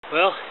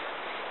Well,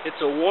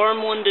 it's a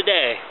warm one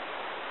today.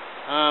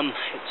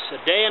 It's a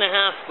day and a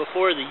half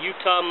before the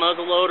Utah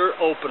muzzleloader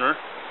opener,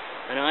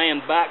 and I am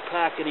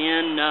backpacking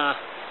in,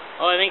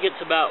 I think it's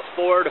about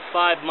 4 to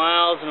 5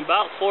 miles, and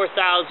about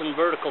 4,000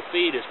 vertical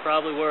feet is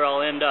probably where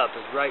I'll end up,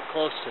 is right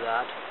close to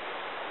that.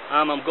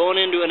 I'm going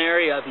into an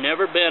area I've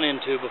never been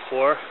into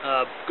before.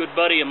 A good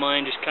buddy of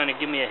mine just kind of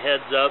gave me a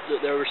heads up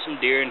that there were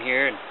some deer in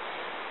here, and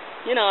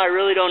you know, I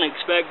really don't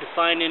expect to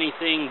find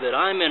anything that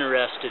I'm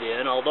interested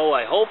in, although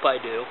I hope I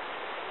do.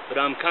 But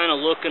I'm kind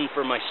of looking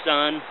for my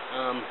son.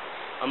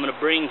 I'm going to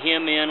bring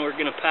him in. We're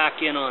going to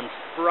pack in on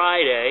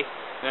Friday.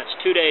 That's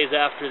 2 days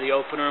after the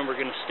opener, and we're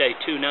going to stay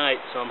 2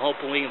 nights. So I'm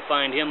hoping we can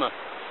find him a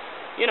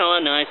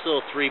nice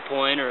little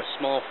 3-point or a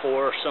small 4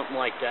 or something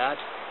like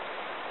that.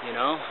 And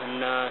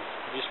I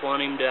just want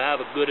him to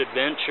have a good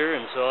adventure,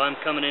 and so I'm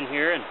coming in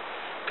here and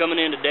coming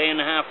in a day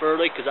and a half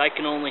early because I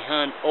can only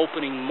hunt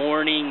opening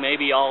morning,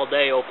 maybe all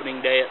day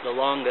opening day at the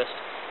longest,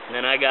 and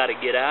then I got to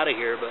get out of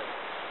here. But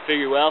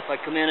figure, well, if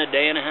I come in a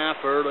day and a half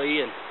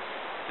early, and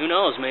who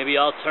knows, maybe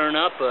I'll turn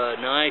up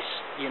a nice,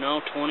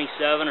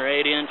 27 or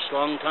 8 inch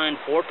long tine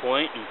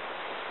 4-point and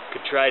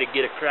could try to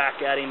get a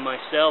crack at him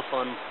myself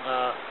on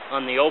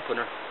the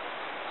opener.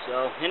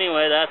 So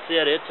anyway, that's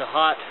it. It's a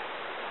hot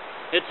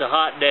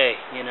day.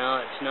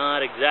 It's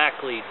not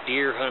exactly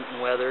deer hunting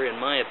weather in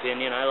my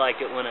opinion. I like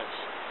it when it's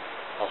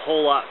a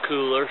whole lot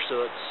cooler,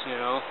 so it's,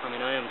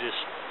 I am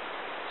just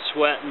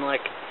sweating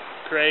like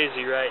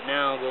crazy right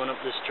now going up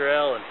this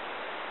trail, and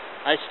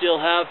I still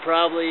have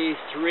probably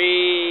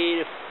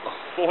 3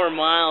 to 4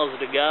 miles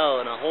to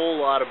go and a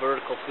whole lot of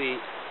vertical feet.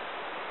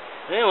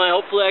 Anyway,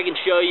 hopefully I can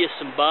show you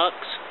some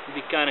bucks. It'd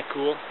be kind of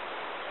cool.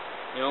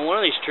 One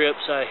of these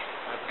trips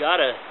I've got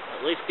to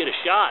at least get a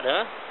shot,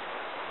 huh?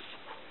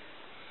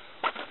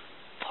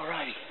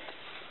 Alrighty,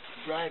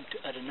 arrived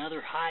at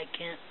another high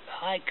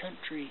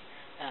country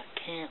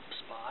camp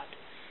spot.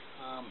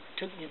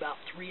 Took me about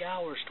 3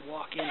 hours to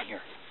walk in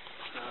here.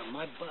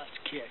 My butt's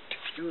kicked.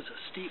 It was a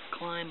steep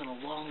climb and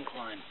a long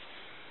climb,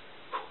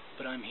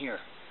 but I'm here.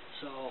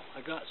 So I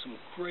got some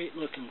great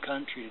looking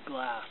country to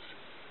glass,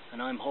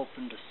 and I'm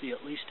hoping to see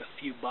at least a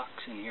few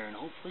bucks in here, and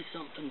hopefully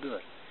something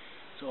good.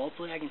 So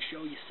hopefully I can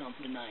show you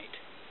something tonight.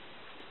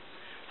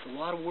 It's a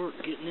lot of work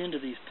getting into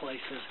these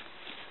places.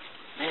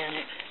 Man,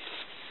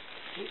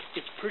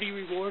 it's pretty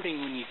rewarding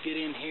when you get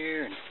in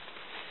here and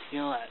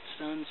that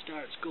sun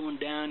starts going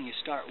down. You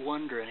start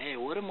wondering, hey,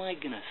 what am I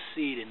gonna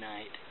see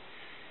tonight?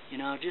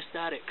 Just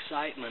that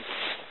excitement.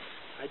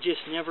 I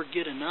just never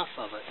get enough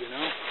of it.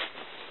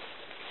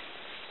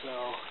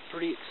 So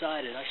pretty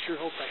excited. I sure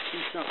hope I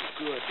see something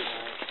good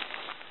tonight.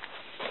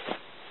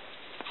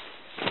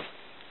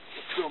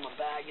 Throw my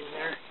bag in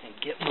there and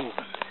get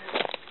moving.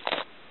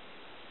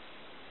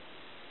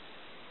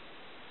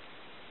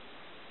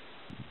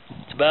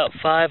 About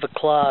 5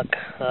 o'clock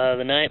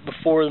the night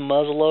before the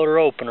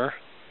muzzleloader opener.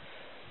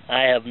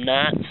 I have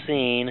not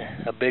seen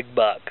a big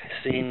buck.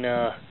 I've seen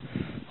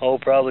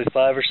probably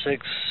 5 or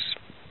 6,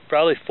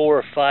 probably 4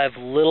 or 5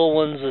 little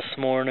ones this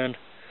morning,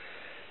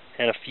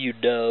 and a few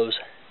does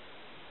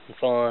and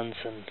fawns,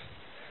 and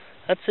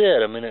that's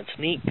it. It's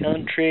neat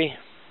country.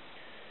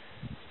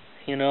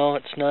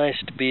 It's nice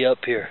to be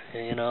up here.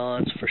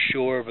 That's for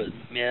sure. But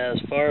yeah,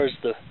 as far as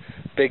the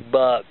big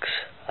bucks,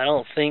 I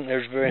don't think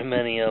there's very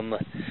many of them.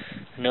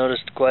 I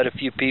noticed quite a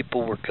few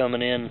people were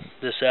coming in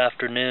this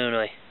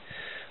afternoon.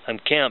 I'm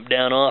camped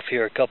down off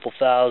here a couple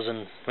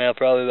thousand,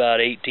 probably about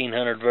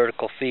 1,800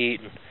 vertical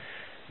feet, and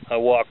I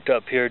walked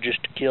up here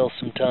just to kill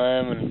some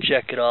time and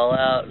check it all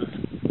out,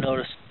 and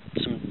noticed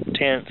some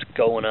tents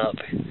going up,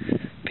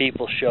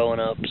 people showing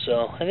up.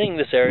 So I think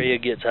this area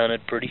gets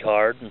hunted pretty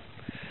hard, and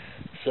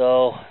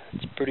so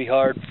it's pretty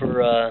hard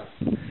for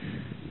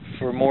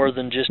more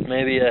than just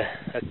maybe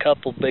a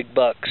couple big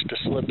bucks to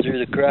slip through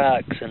the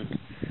cracks and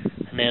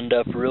end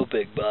up a real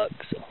big buck.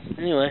 So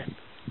anyway,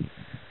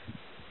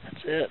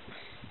 that's it.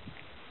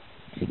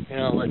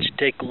 I'll let you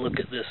take a look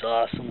at this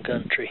awesome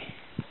country.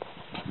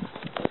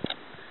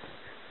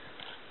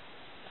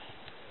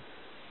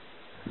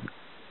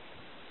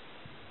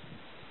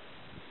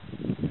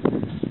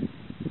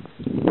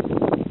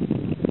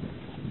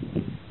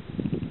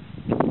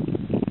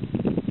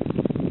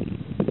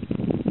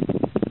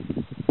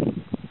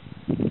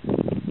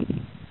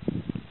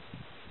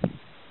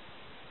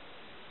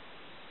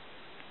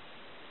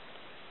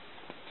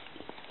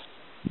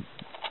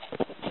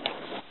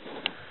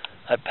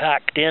 I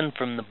packed in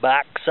from the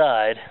back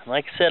side.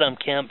 Like I said, I'm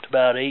camped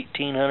about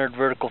 1,800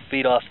 vertical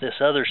feet off this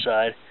other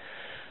side,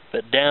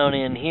 but down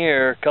in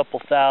here, a couple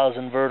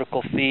thousand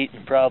vertical feet,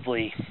 and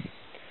probably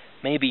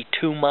maybe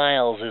 2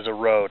 miles is a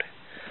road.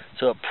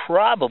 So it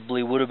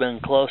probably would have been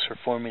closer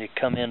for me to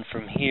come in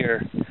from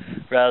here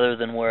rather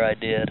than where I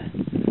did.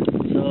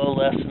 So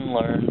lesson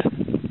learned.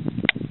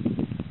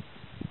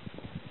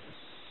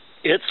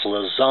 It's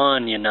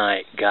lasagna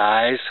night,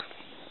 guys.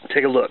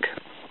 Take a look.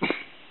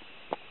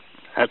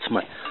 That's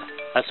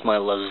my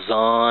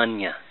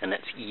lasagna, and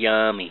it's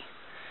yummy.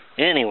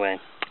 Anyway,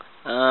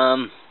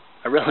 I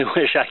really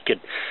wish I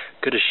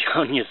could have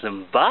shown you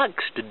some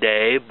bucks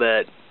today,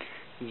 but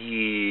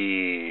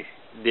Yeah,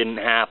 didn't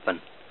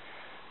happen.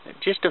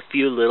 Just a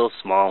few little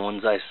small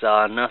ones I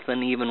saw,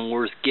 nothing even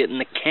worth getting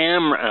the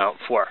camera out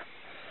for.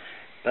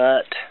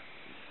 But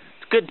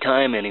it's a good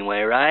time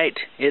anyway, right?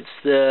 It's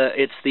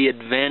the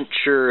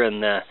adventure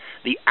and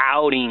the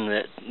outing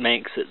that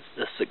makes it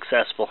a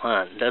successful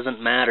hunt. It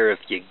doesn't matter if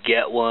you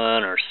get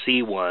one or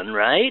see one,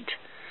 right?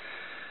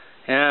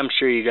 And I'm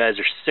sure you guys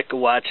are sick of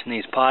watching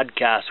these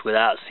podcasts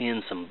without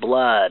seeing some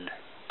blood.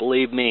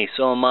 Believe me,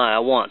 so am I. I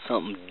want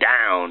something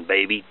down,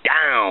 baby,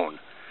 down.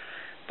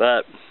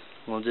 But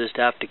we'll just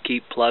have to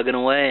keep plugging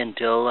away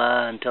until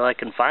I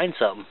can find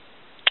something.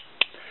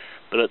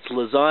 But it's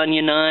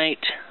lasagna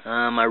night.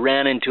 I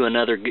ran into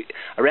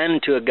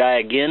a guy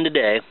again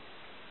today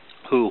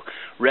who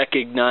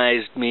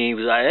recognized me. He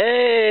was like,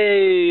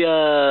 "Hey,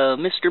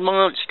 Mr.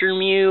 Monster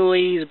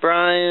Muleys,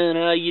 Brian,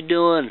 how you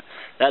doing?"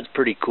 That's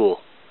pretty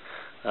cool.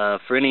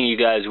 For any of you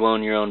guys who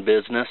own your own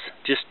business,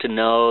 just to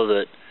know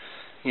that,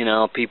 you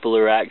know, people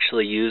are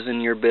actually using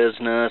your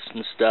business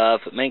and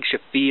stuff, it makes you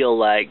feel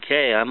like,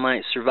 hey, I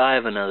might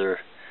survive another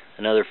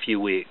few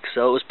weeks.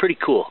 So it was pretty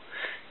cool.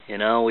 You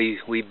know, we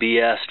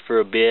BS'd for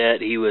a bit.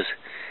 He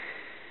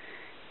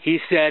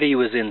said he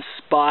was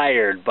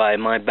inspired by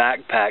my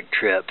backpack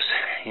trips.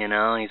 You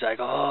know, he's like,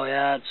 oh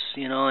yeah,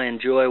 you know, I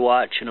enjoy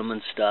watching them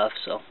and stuff.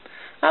 So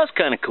that was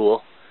kind of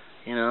cool.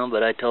 You know,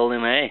 but I told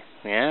him, hey,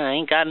 yeah, I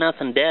ain't got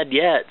nothing dead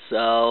yet,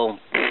 so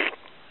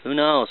who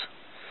knows.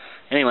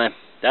 Anyway,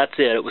 that's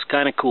it. It was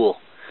kind of cool.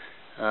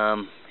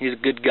 He's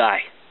a good guy.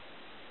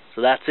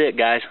 So that's it,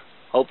 guys.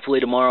 Hopefully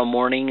tomorrow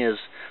morning is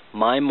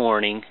my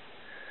morning.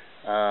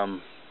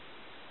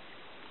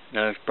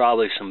 There's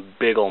probably some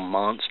big old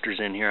monsters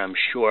in here, I'm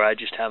sure. I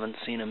just haven't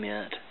seen them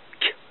yet.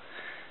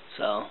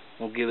 So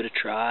we'll give it a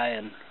try,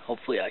 and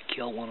hopefully I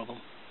kill one of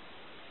them.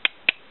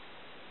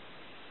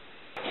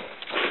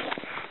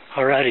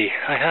 Alrighty,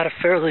 I had a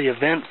fairly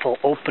eventful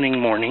opening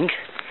morning.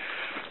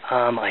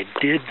 I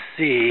did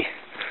see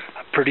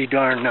a pretty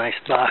darn nice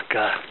buck,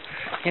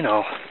 you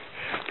know,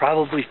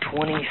 probably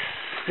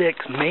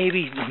 26,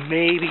 maybe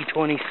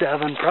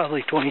 27,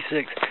 probably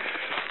 26.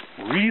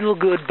 Real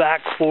good back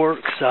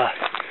forks,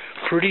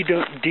 pretty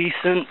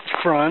decent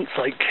fronts,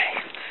 like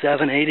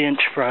 7-8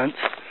 inch fronts,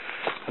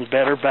 and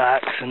better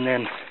backs, and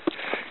then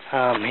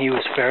he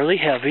was fairly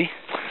heavy,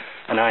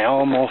 and I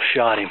almost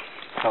shot him.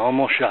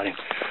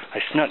 I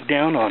snuck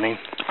down on him,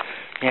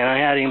 and I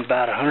had him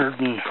about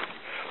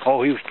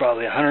he was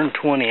probably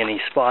 120, and he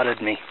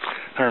spotted me,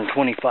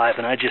 125,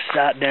 and I just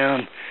sat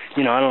down.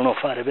 You know, I don't know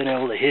if I'd have been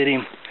able to hit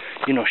him,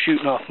 you know,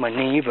 shooting off my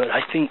knee, but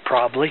I think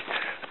probably.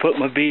 I put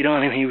my bead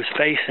on him, he was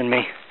facing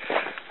me,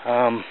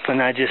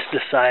 and I just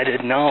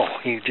decided, no,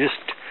 he just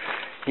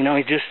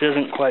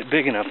isn't quite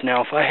big enough.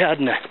 Now, if I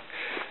hadn't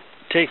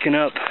taken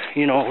up,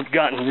 you know,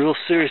 gotten real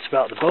serious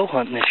about the bow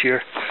hunting this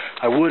year,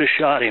 I would have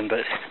shot him,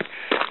 but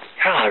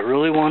I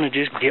really want to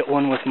just get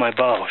one with my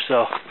bow.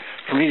 So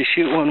for me to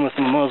shoot one with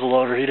my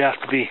muzzleloader, he'd have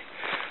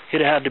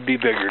had to be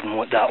bigger than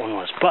what that one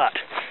was. But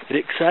it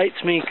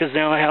excites me because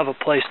now I have a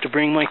place to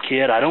bring my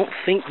kid. I don't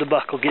think the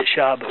buck will get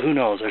shot, but who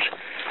knows? There's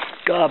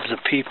gobs of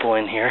people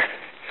in here.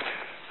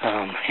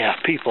 Yeah,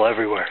 people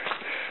everywhere.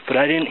 But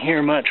I didn't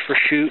hear much for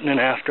shooting, and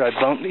after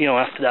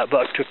after that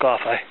buck took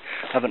off, I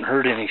haven't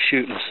heard any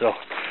shooting. So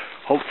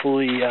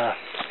hopefully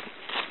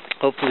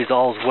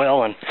all's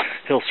well, and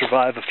he'll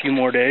survive a few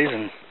more days,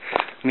 and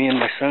me and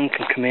my son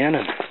can come in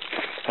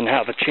and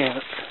have a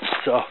chance.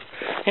 So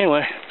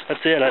anyway,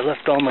 that's it. I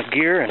left all my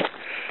gear, and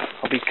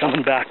I'll be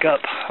coming back up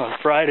on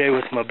Friday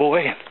with my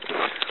boy.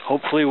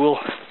 Hopefully we'll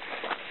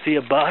see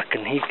a buck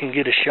and he can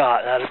get a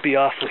shot. That'd be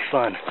awfully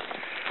fun.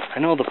 I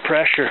know the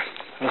pressure,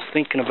 I was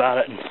thinking about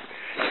it, and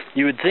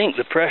you would think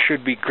the pressure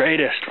would be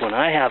greatest when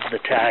I have the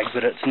tag,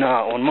 but it's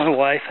not. When my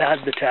wife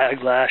had the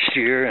tag last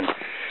year and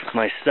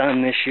my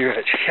son this year,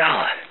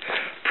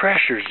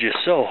 pressure's just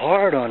so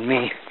hard on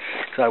me,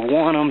 because I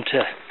want them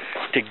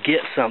to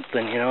get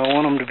something, you know. I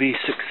want them to be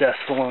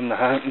successful on the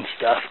hunt and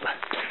stuff.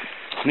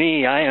 But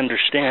me, I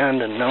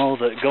understand and know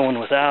that going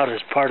without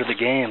is part of the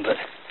game, but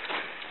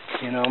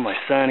you know, my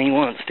son, he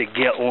wants to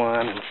get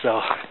one, and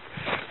so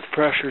the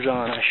pressure's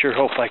on. I sure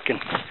hope I can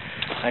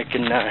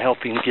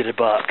help him get a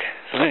buck.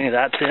 So anyway,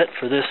 that's it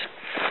for this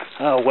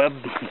web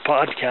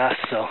podcast.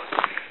 So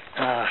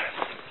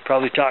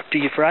probably talk to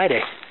you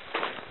Friday.